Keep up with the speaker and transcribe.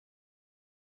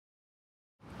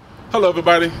Hello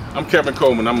everybody, I'm Kevin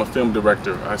Coleman. I'm a film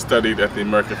director. I studied at the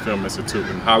American Film Institute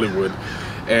in Hollywood,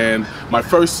 and my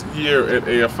first year at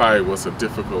AFI was a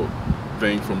difficult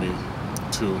thing for me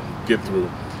to get through.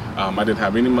 I didn't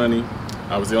have any money.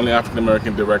 I was the only African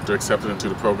American director accepted into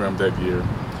the program that year.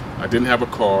 I didn't have a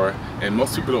car, and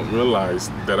most people don't realize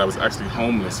that I was actually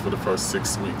homeless for the first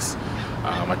 6 weeks.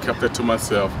 I kept that to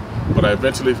myself, but I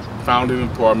eventually found an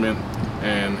apartment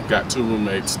and got 2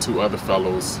 roommates, 2 other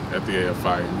fellows at the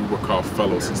AFI. We were called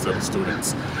fellows instead of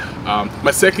students. My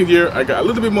second year, I got a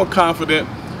little bit more confident.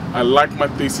 I liked my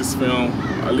thesis film,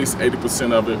 at least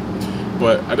 80% of it.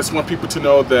 But I just want people to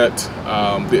know that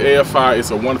the AFI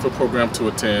is a wonderful program to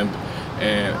attend.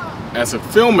 And as a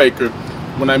filmmaker,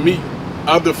 when I meet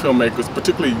other filmmakers,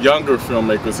 particularly younger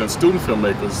filmmakers and student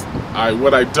filmmakers,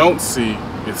 what I don't see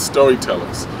is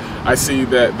storytellers. I see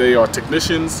that they are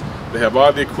technicians, they have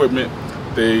all the equipment,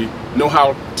 they know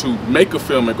how to make a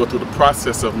film and go through the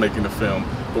process of making a film,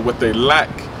 but what they lack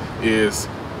is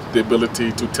the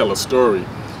ability to tell a story.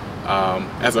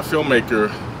 As a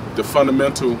filmmaker, the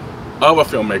fundamental of a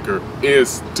filmmaker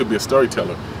is to be a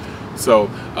storyteller. So,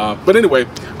 but anyway,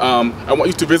 I want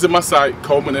you to visit my site,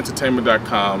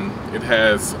 colemanentertainment.com. It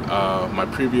has my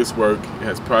previous work, it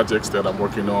has projects that I'm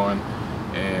working on,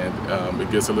 and it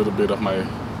gives a little bit of my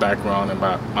background and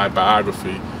my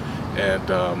biography. And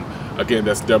again,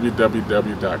 that's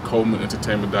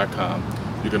www.colemanentertainment.com.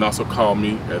 You can also call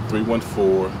me at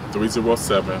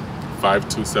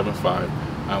 314-307-5275.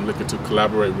 I'm looking to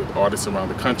collaborate with artists around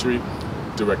the country,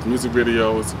 direct music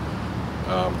videos,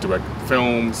 direct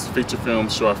films, feature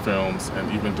films, short films, and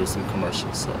even do some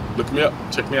commercials. So look me up,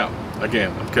 check me out.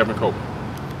 Again, I'm Kevin Coleman.